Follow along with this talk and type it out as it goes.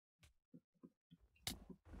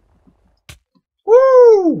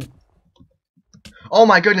Woo! Oh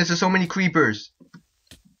my goodness, there's so many creepers.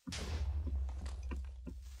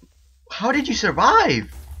 How did you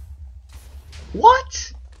survive?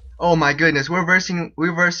 What? Oh my goodness, we're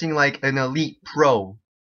versing like an elite pro.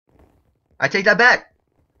 I take that back.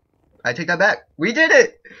 I take that back. We did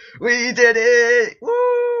it! We did it!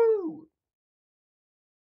 Woo!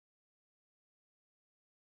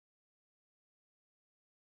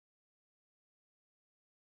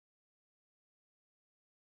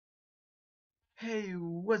 Hey,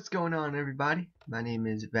 what's going on, everybody? My name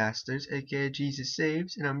is Vasterz, aka Jesus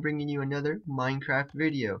Saves, and I'm bringing you another Minecraft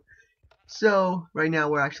video. So, right now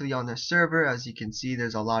we're actually on the server. As you can see,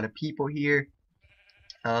 there's a lot of people here.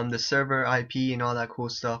 The server IP and all that cool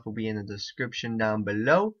stuff will be in the description down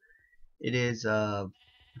below. It is, if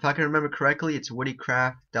I can remember correctly, it's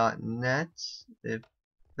WoodyCraft.net, if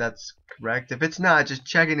that's correct. If it's not, just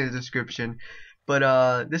check in the description.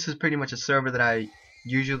 But this is pretty much a server that I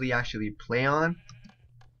usually actually play on.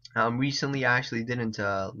 Recently I actually didn't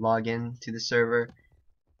log in to the server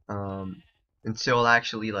until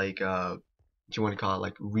actually like what you want to call it,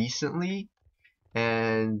 like recently.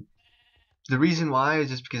 And the reason why is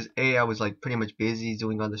just because I was like pretty much busy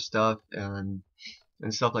doing other stuff and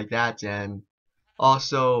stuff like that, and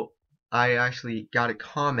also I actually got a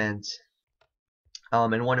comment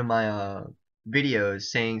in one of my videos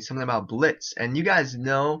saying something about Blitz. And you guys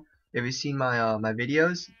know, if you've seen my my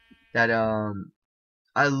videos, that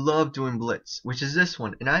I love doing Blitz, which is this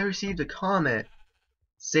one. And I received a comment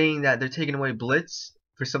saying that they're taking away Blitz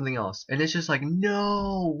for something else, and it's just like,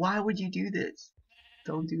 no, why would you do this?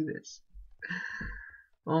 Don't do this.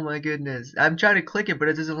 Oh my goodness, I'm trying to click it, but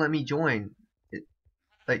it doesn't let me join.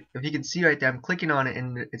 Like, if you can see right there, I'm clicking on it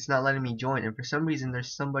and it's not letting me join, and for some reason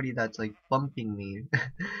there's somebody that's like bumping me.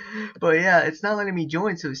 But yeah, it's not letting me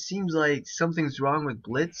join, so it seems like something's wrong with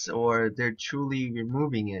Blitz, or they're truly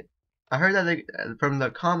removing it. I heard that they, from the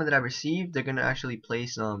comment that I received, they're gonna actually play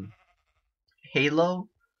some Halo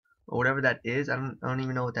or whatever that is. I don't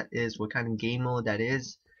even know what that is, what kind of game mode that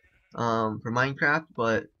is for Minecraft,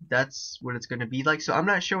 but that's what it's gonna be like. So I'm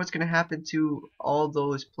not sure what's gonna happen to all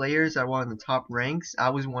those players that were on the top ranks.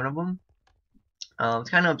 I was one of them. It's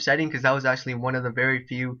kind of upsetting because that was actually one of the very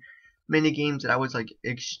few mini games that I was like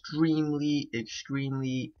extremely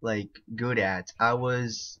like good at. I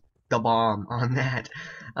was the bomb on that.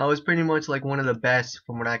 I was pretty much like one of the best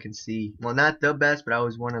from what I can see. Well, not the best, but I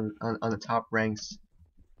was one of on the top ranks.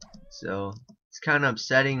 So it's kind of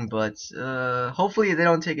upsetting, but hopefully they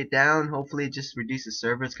don't take it down. Hopefully it just reduces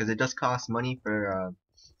servers, because it does cost money for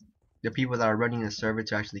the people that are running the server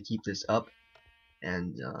to actually keep this up.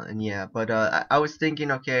 And yeah, but I was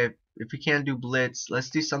thinking, okay, if we can't do Blitz, let's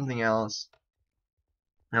do something else.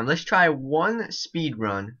 Now let's try one speed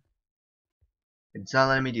run. It's not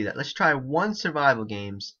letting me do that. Let's try one survival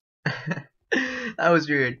games. That was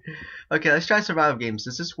weird. Okay, let's try survival games.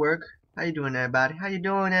 Does this work? How you doing, everybody? How you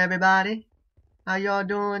doing, everybody? How y'all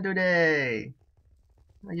doing today?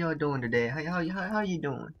 How y'all doing today? How you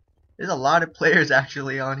doing? There's a lot of players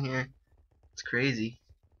actually on here. It's crazy.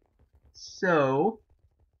 So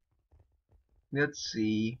let's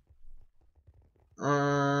see.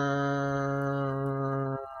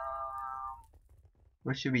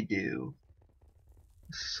 What should we do?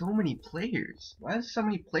 So many players. Why is so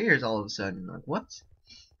many players all of a sudden? Like, what?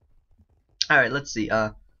 All right, let's see.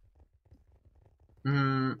 I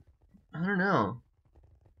don't know.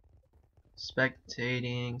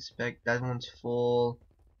 Spectating. That one's full.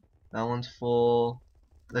 That one's full.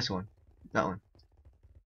 This one. That one.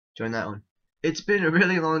 Join that one. It's been a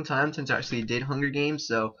really long time since I actually did Hunger Games,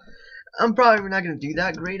 so I'm probably not gonna do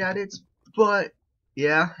that great at it. But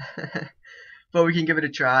yeah, but we can give it a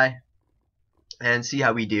try and see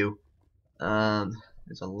how we do.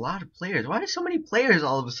 There's a lot of players. Why are so many players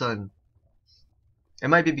all of a sudden? It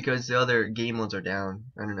might be because the other game modes are down.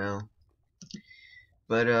 I don't know.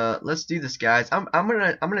 But let's do this, guys. I'm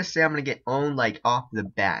gonna say I'm gonna get owned like off the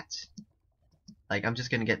bat. Like, I'm just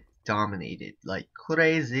gonna get dominated like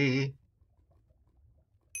crazy.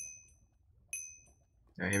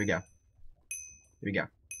 Alright, here we go. Here we go.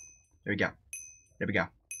 Here we go. Here we go.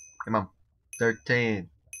 Come on. 13,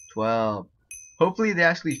 12. Hopefully they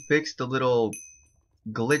actually fixed the little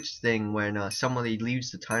glitch thing when somebody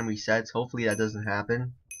leaves, the time resets. Hopefully that doesn't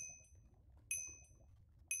happen.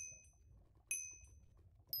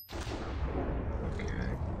 Okay.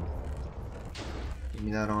 Give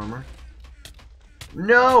me that armor.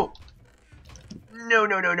 No! No,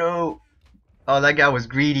 no, no, no! Oh, that guy was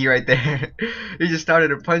greedy right there. He just started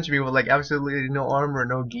to punch me with like absolutely no armor,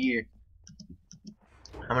 no gear.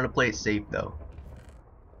 I'm gonna play it safe though.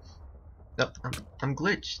 Oh, I'm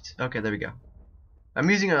glitched. Okay, there we go. I'm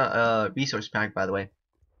using a resource pack, by the way.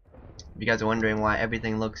 If you guys are wondering why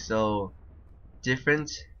everything looks so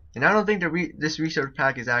different, and I don't think this resource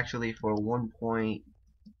pack is actually for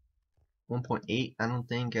 1.8. I don't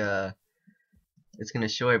think it's gonna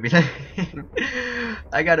show everything.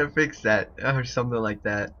 I gotta fix that or something like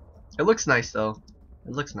that. It looks nice though.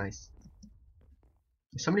 It looks nice.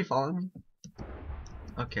 Is somebody following me?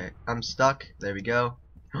 Okay, I'm stuck. There we go.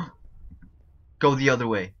 Go the other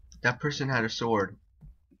way. That person had a sword.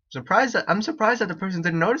 I'm surprised that the person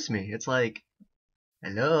didn't notice me. It's like,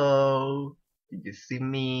 hello, did you see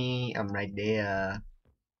me? I'm right there.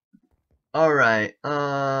 All right.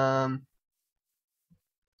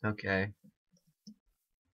 Okay.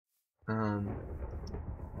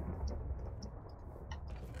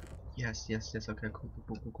 Yes. Okay.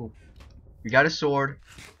 Cool. We got a sword.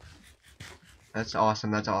 That's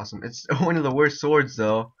awesome. It's one of the worst swords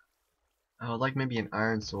though. I would like maybe an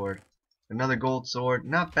iron sword. Another gold sword.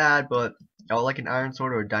 Not bad, but I would like an iron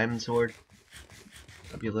sword or a diamond sword.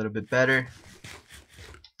 That'd be a little bit better.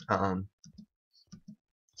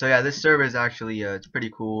 So yeah, this server is actually it's pretty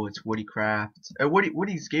cool. It's WoodyCraft.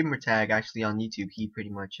 Woody's gamer tag actually on YouTube. He pretty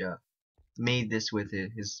much made this with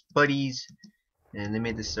his buddies, and they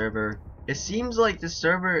made this server. It seems like this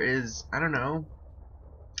server is, I don't know.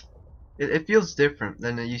 It feels different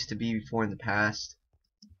than it used to be before in the past.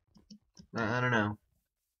 I don't know.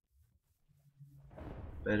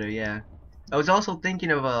 But yeah. I was also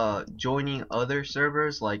thinking of joining other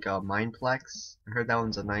servers like Mineplex. I heard that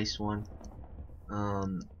one's a nice one.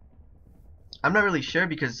 I'm not really sure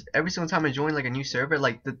because every single time I join like a new server,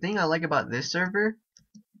 like the thing I like about this server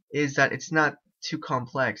is that it's not too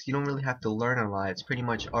complex. You don't really have to learn a lot. It's pretty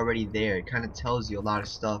much already there. It kind of tells you a lot of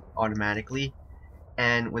stuff automatically.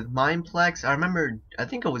 And with Mineplex, I remember, I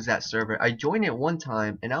think it was that server, I joined it one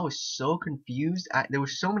time and I was so confused. There were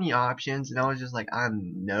so many options and I was just like,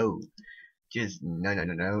 no. Just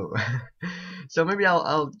no. So maybe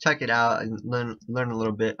I'll check it out and learn a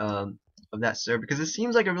little bit of that server, because it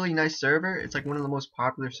seems like a really nice server. It's like one of the most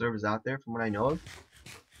popular servers out there from what I know of.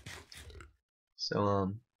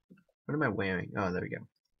 So what am I wearing? Oh, there we go.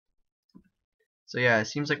 So yeah, it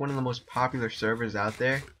seems like one of the most popular servers out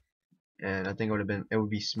there, and I think it would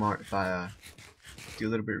be smart if I do a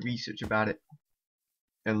little bit of research about it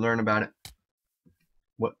and learn about it.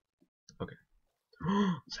 What? Okay.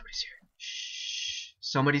 Somebody's here. Shh.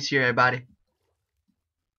 Somebody's here, everybody.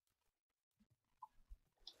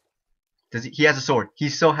 He has a sword. He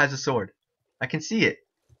still has a sword. I can see it.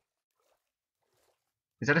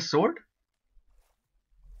 Is that a sword?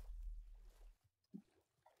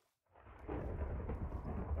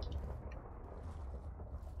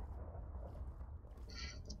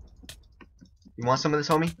 You want some of this,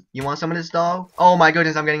 homie? You want some of this, dog? Oh my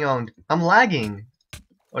goodness, I'm getting owned. I'm lagging.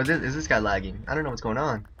 Or is this guy lagging? I don't know what's going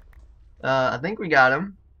on. I think we got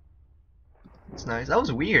him. It's nice. That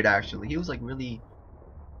was weird, actually. He was like really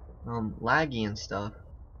laggy and stuff.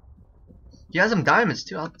 He has some diamonds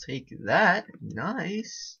too. I'll take that.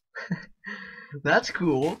 Nice. That's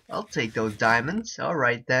cool. I'll take those diamonds.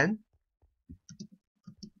 Alright then.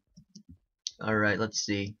 Alright, let's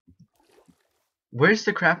see. Where's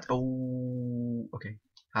the craft? Oh, okay.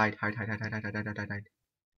 Hide.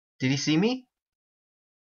 Did he see me?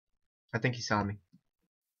 I think he saw me.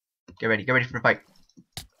 Get ready for the fight.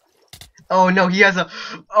 Oh no, he has a...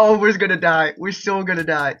 Oh, we're gonna die. We're so gonna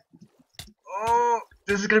die. Oh,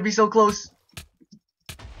 this is gonna be so close.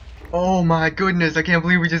 Oh my goodness, I can't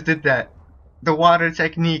believe we just did that. The water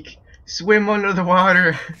technique. Swim under the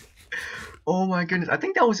water. Oh my goodness, I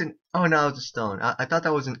think that was an... Oh no, it was a stone. I thought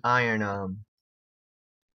that was an iron,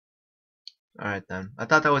 Alright then. I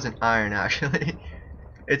thought that was an iron, actually.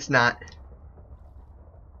 It's not.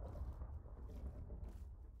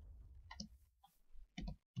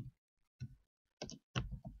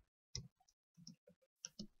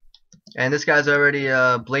 And this guy's already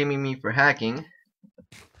blaming me for hacking.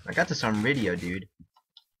 I got this on video, dude.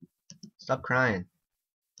 Stop crying.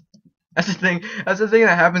 That's the thing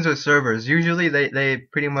that happens with servers. Usually they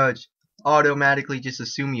pretty much automatically just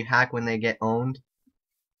assume you hack when they get owned.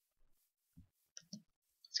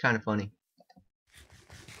 It's kind of funny.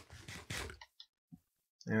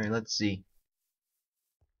 Alright, let's see.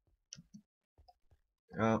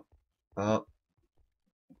 Oh. I'm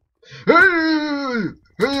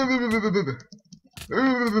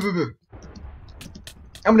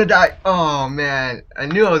gonna die. Oh man, I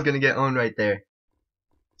knew I was gonna get owned right there.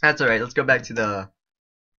 That's alright. Let's go back to the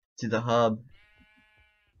hub.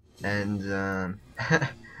 And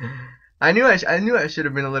I knew I should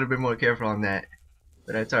have been a little bit more careful on that,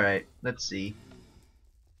 but that's all right. Let's see.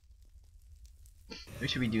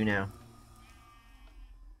 What should we do now?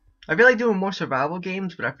 I feel like doing more survival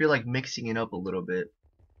games, but I feel like mixing it up a little bit.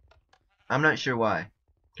 I'm not sure why.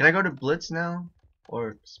 Can I go to Blitz now?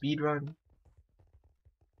 Or speedrun?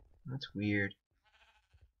 That's weird.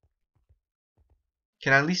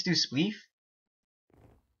 Can I at least do Spleef?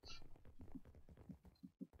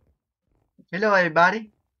 Hello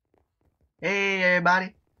everybody. Hey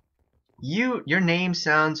everybody. Your name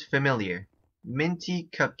sounds familiar. Minty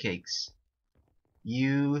Cupcakes.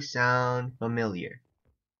 You sound familiar.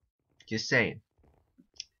 Just saying.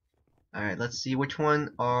 Alright, let's see which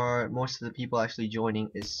one are most of the people actually joining.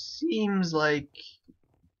 It seems like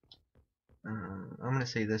I'm gonna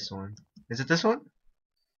say this one. Is it this one?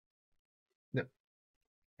 No.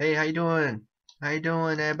 Hey, how you doing? How you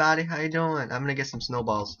doing, everybody? How you doing? I'm gonna get some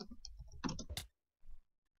snowballs.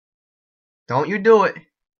 Don't you do it!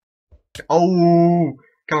 Oh,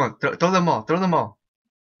 come on, throw them all, throw them all,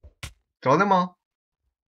 throw them all,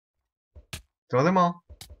 throw them all.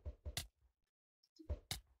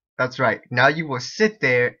 That's right. Now you will sit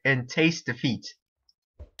there and taste defeat.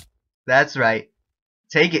 That's right.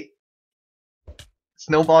 Take it.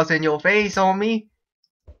 Snowballs in your face, homie.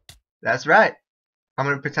 That's right. I'm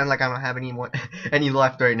gonna pretend like I don't have any more, any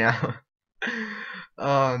left right now.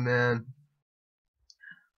 Oh man.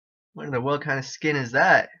 What in the world kind of skin is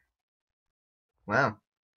that? Wow.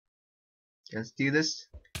 Let's do this.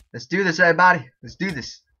 Let's do this, everybody. Let's do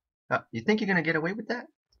this. You think you're gonna get away with that?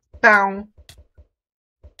 Bow.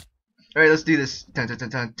 Alright, let's do this.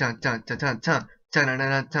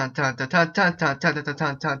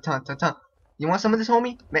 You want some of this,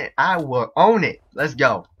 homie? Man, I will own it. Let's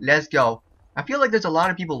go. Let's go. I feel like there's a lot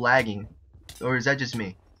of people lagging. Or is that just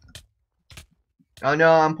me? Oh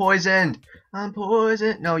no, I'm poisoned. I'm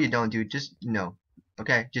poisoned. No, you don't, dude. Just no.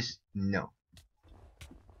 Okay, just no.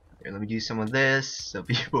 Here, let me do some of this so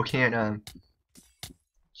people can't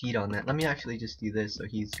cheat on that. Let me actually just do this so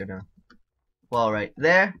he's gonna fall right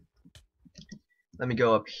there. Let me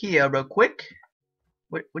go up here real quick.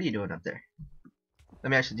 What are you doing up there?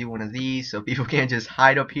 Let me actually do one of these so people can't just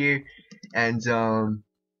hide up here. And alright,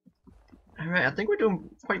 I think we're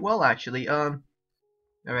doing quite well actually.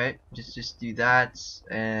 Alright, just do that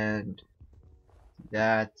and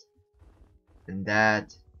that and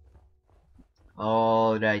that.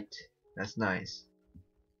 Alright, that's nice.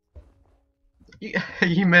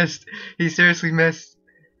 He missed. He seriously missed.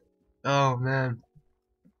 Oh man.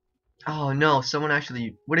 Oh no, someone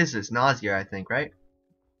actually, what is this? Nausea, I think, right?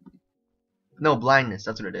 No, blindness,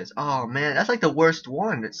 that's what it is. Oh man, that's like the worst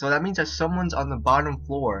one. So that means that someone's on the bottom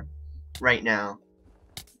floor right now.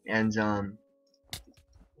 And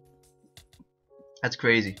that's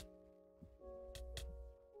crazy.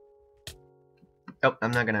 Oh, I'm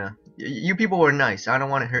not gonna. You people were nice. I don't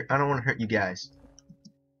want to hurt you guys.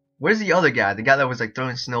 Where's the other guy? The guy that was like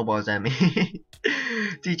throwing snowballs at me.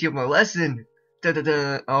 Teach him a lesson. Da, da,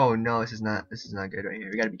 da. Oh no, this is not good right here.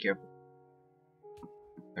 We gotta be careful.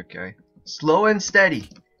 Okay. Slow and steady.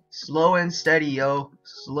 Slow and steady, yo.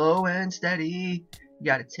 Slow and steady. You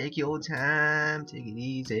gotta take your time. Take it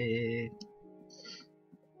easy.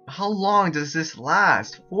 How long does this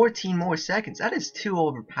last? 14 more seconds. That is too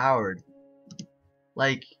overpowered.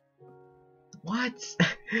 Like, what?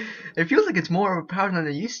 It feels like it's more overpowered than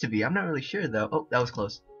it used to be. I'm not really sure though. Oh, that was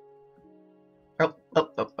close. Oh.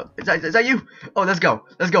 Is that you? Oh, let's go.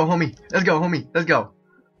 Let's go, homie. Let's go, homie. Let's go.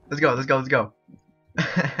 Let's go.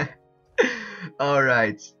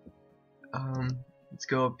 Alright. Let's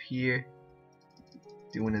go up here.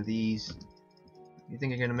 Do one of these. You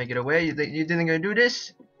think you're gonna make it away? You think you're gonna do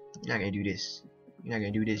this? You're not gonna do this. You're not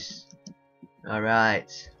gonna do this.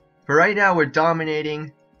 Alright. For right now, we're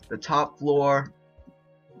dominating the top floor.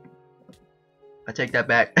 I take that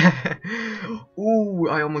back. Ooh,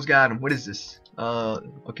 I almost got him. What is this?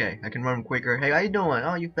 Okay, I can run quicker. Hey, how you doing?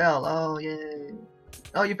 Oh, you fell. Oh, yeah.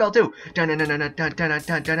 Oh, you fell too. Let's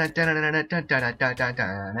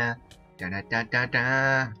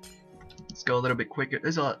go a little bit quicker.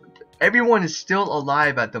 Everyone is still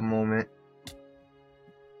alive at the moment.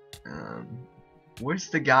 Where's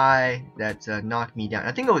the guy that knocked me down?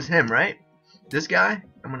 I think it was him, right? This guy?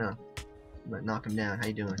 I'm gonna knock him down. How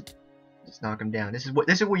you doing? Just knock him down. This is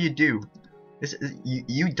what you do.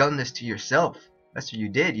 You done this to yourself. That's what you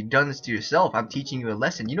did. You done this to yourself. I'm teaching you a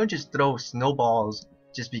lesson. You don't just throw snowballs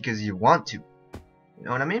just because you want to. You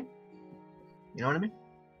know what I mean? You know what I mean?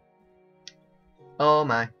 Oh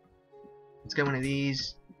my. Let's get one of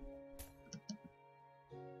these.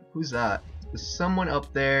 Who's that? There's someone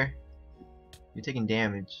up there. You're taking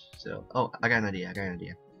damage. So, oh, I got an idea.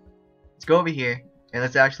 Let's go over here and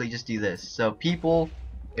let's actually just do this. So people,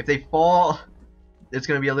 if they fall, it's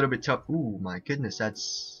gonna be a little bit tough. Ooh, my goodness,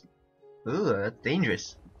 that's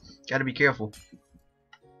dangerous. Gotta be careful.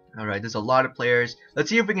 Alright, there's a lot of players. Let's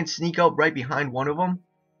see if we can sneak up right behind one of them.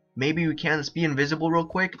 Maybe we can. Let's be invisible real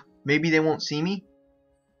quick. Maybe they won't see me.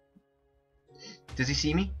 Does he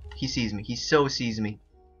see me? He sees me. He so sees me.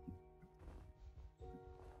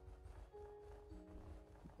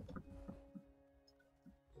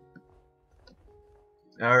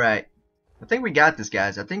 Alright. I think we got this,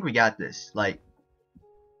 guys. I think we got this. Like,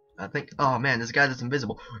 I think... Oh, man, this guy that's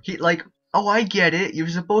invisible. He, like... Oh, I get it. You're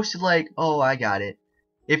supposed to, like... Oh, I got it.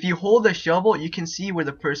 If you hold the shovel, you can see where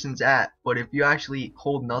the person's at. But if you actually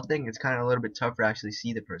hold nothing, it's kind of a little bit tougher to actually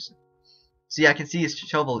see the person. See, I can see his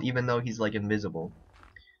shovel even though he's, like, invisible.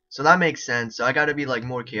 So that makes sense. So I gotta be, like,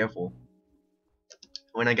 more careful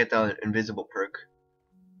when I get the invisible perk.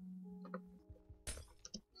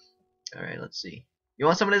 Alright, let's see. You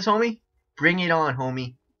want some of this, homie? Bring it on,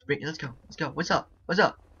 homie. Let's go. Let's go. What's up? What's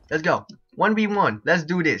up? Let's go. 1v1. Let's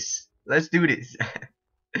do this. Let's do this.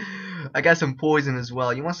 I got some poison as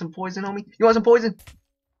well. You want some poison, homie? You want some poison?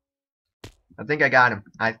 I think I got him.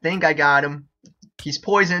 I think I got him. He's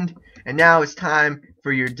poisoned. And now it's time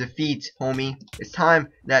for your defeat, homie. It's time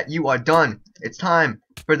that you are done. It's time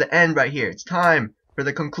for the end right here. It's time for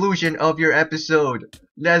the conclusion of your episode.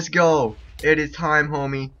 Let's go. It is time,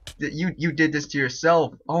 homie. You did this to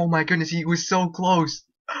yourself. Oh my goodness, he was so close.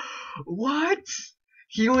 What?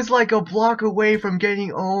 He was like a block away from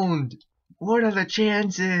getting owned. What are the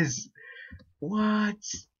chances? What?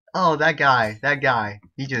 Oh, that guy.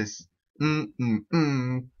 He just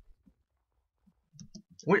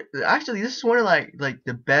Actually, this is one of like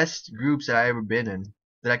the best groups that I ever been in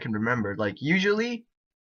that I can remember. Like usually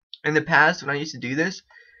in the past when I used to do this,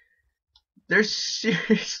 there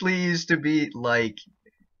seriously used to be like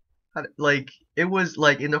it was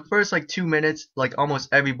like in the first like 2 minutes, like almost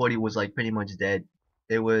everybody was like pretty much dead.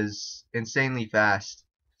 It was insanely fast.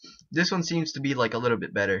 This one seems to be like a little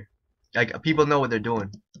bit better. Like people know what they're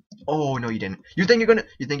doing. Oh no, you didn't. You think you're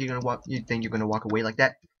gonna walk away like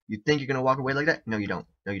that? You think you're gonna walk away like that? No, you don't.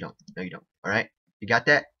 No, you don't. No, you don't. All right, you got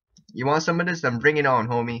that? You want some of this? Then bring it on,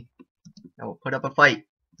 homie. I will put up a fight.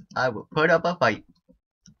 I will put up a fight.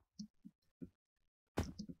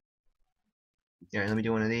 Yeah, let me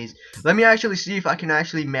do one of these. Let me actually see if I can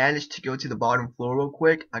actually manage to go to the bottom floor real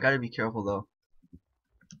quick. I gotta be careful though.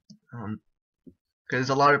 Because there's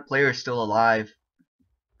a lot of players still alive.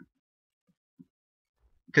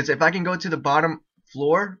 Because if I can go to the bottom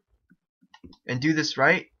floor and do this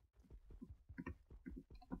right,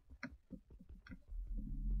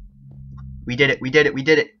 we did it, we did it, we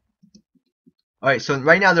did it. Alright, so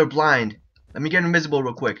right now they're blind. Let me get invisible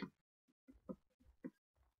real quick.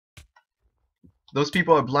 Those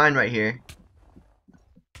people are blind right here.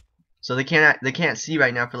 So they can't see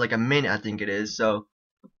right now for like a minute, I think it is. So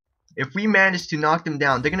if we manage to knock them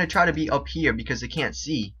down, they're gonna try to be up here because they can't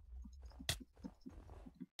see.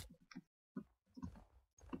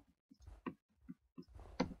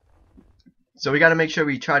 So we gotta make sure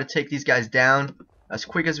we try to take these guys down as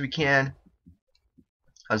quick as we can.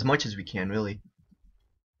 As much as we can, really.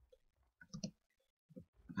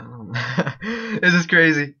 This is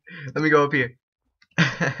crazy. Let me go up here.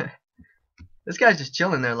 This guy's just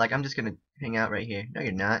chilling there like I'm just gonna hang out right here. No,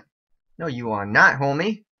 you're not. No, you are not,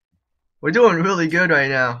 homie. We're doing really good right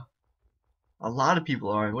now. A lot of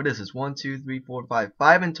people are. What is this? 1, 2, 3, 4, 5.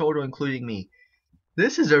 5 in total, including me.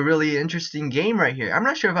 This is a really interesting game right here. I'm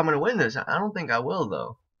not sure if I'm gonna win this. I don't think I will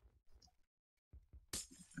though.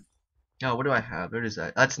 Oh, what do I have? What is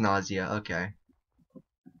that? That's nausea. Okay.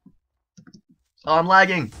 Oh, I'm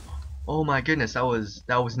lagging. Oh my goodness, that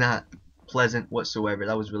was not pleasant whatsoever.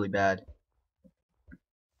 That was really bad.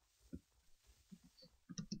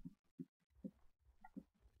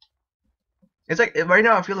 It's like right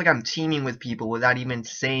now I feel like I'm teaming with people without even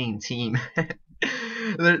saying team.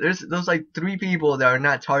 There's like 3 people that are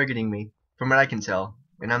not targeting me from what I can tell,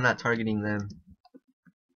 and I'm not targeting them.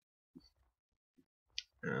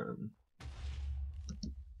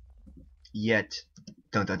 Yet.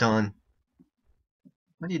 Dun dun dun.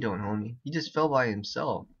 What are you doing, homie? He just fell by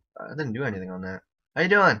himself. I didn't do anything on that. How you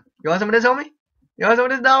doing? You want some of this, homie? You want some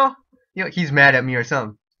of this, though? You know, he's mad at me or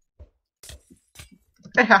something.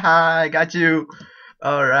 Haha, I got you.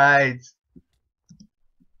 Alright.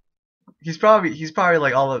 He's probably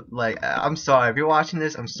like all of like I'm sorry if you're watching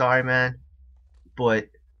this. I'm sorry, man. But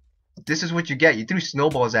this is what you get. You threw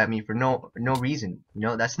snowballs at me for no reason. You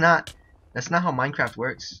know, that's not how Minecraft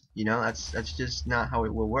works. You know, that's just not how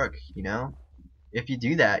it will work. You know, if you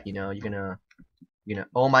do that, you know, you're gonna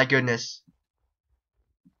oh my goodness,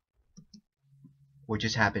 what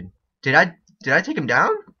just happened? Did I take him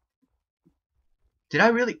down? Did I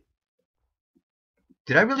really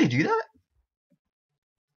do that?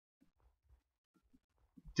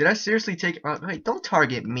 Did I seriously take? Wait, don't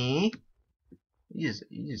target me. You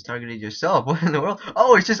just targeted yourself. What in the world?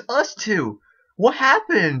 Oh, it's just us two. What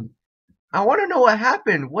happened? I want to know what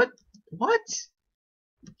happened. What?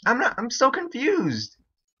 I'm so confused.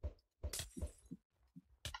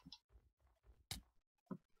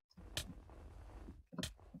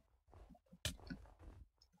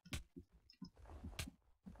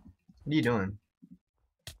 What are you doing?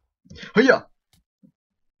 Hiya!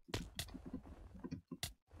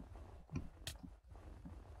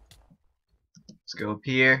 Let's go up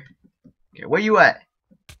here. Okay, where you at?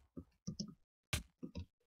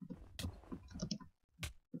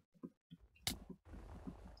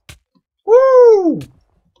 Woo!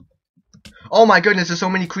 Oh my goodness, there's so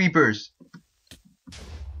many creepers.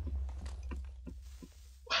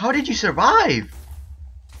 How did you survive?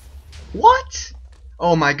 What?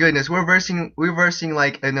 Oh my goodness, we're versing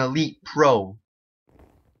like an elite pro.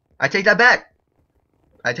 I take that back.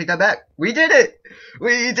 I take that back. We did it!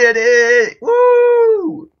 We did it!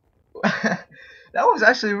 Woo! That was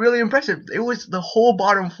actually really impressive. It was the whole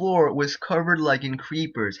bottom floor was covered like in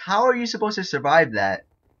creepers. How are you supposed to survive that?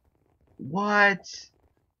 What?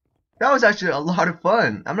 That was actually a lot of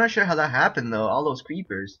fun. I'm not sure how that happened though, all those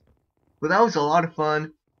creepers. But that was a lot of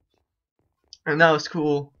fun. And that was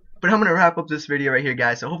cool. But I'm gonna wrap up this video right here,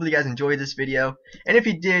 guys. So hopefully you guys enjoyed this video. And if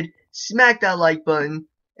you did, smack that like button.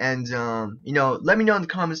 And you know, let me know in the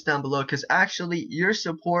comments down below, because actually your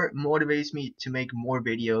support motivates me to make more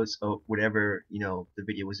videos of whatever, you know, the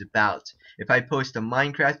video was about. If I post a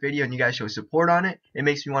Minecraft video and you guys show support on it, it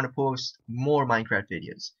makes me want to post more Minecraft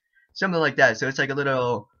videos. Something like that. So it's like a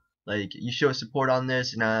little, like, you show support on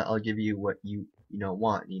this and I'll give you what you know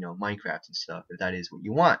want, you know, Minecraft and stuff, if that is what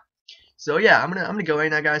you want. So yeah, I'm gonna go right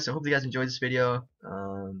now, guys. So hopefully you guys enjoyed this video.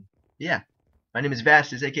 Yeah. My name is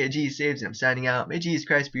Vasterz, aka Jesus Saves, and I'm signing out. May Jesus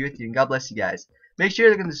Christ be with you, and God bless you guys. Make sure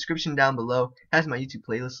to look in the description down below. It has my YouTube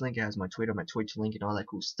playlist link, it has my Twitter, my Twitch link, and all that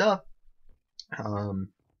cool stuff. I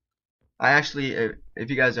actually, if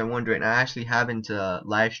you guys are wondering, I actually haven't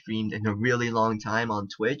live streamed in a really long time on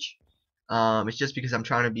Twitch. It's just because I'm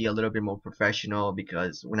trying to be a little bit more professional,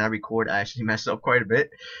 because when I record I actually mess up quite a bit.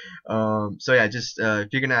 So yeah, just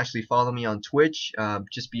if you're gonna actually follow me on Twitch,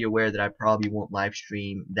 just be aware that I probably won't live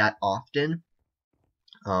stream that often.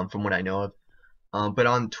 From what I know of. But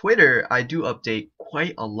on Twitter, I do update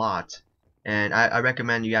quite a lot, and I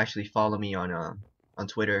recommend you actually follow me on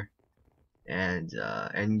Twitter, and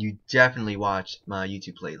you definitely watch my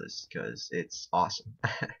YouTube playlist, because it's awesome.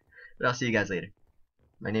 But I'll see you guys later.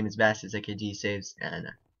 My name is Vasterz, aka Jesus Saves, and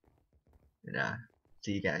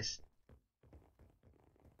see you guys.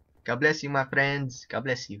 God bless you, my friends. God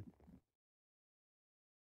bless you.